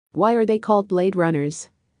Why are they called Blade Runners?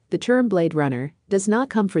 The term Blade Runner does not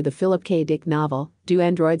come from the Philip K. Dick novel, Do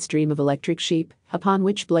Androids Dream of Electric Sheep, upon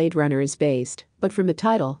which Blade Runner is based, but from the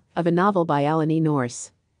title of a novel by Alan E.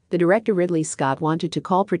 Nourse. The director Ridley Scott wanted to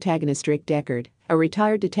call protagonist Rick Deckard, a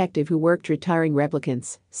retired detective who worked retiring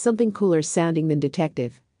replicants, something cooler sounding than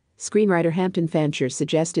detective. Screenwriter Hampton Fancher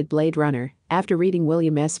suggested Blade Runner after reading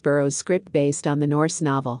William S. Burroughs' script based on the Nourse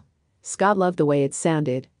novel. Scott loved the way it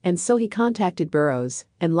sounded, and so he contacted Burroughs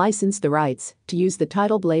and licensed the rights to use the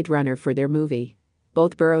title Blade Runner for their movie.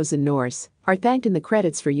 Both Burroughs and Nourse are thanked in the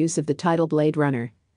credits for use of the title Blade Runner.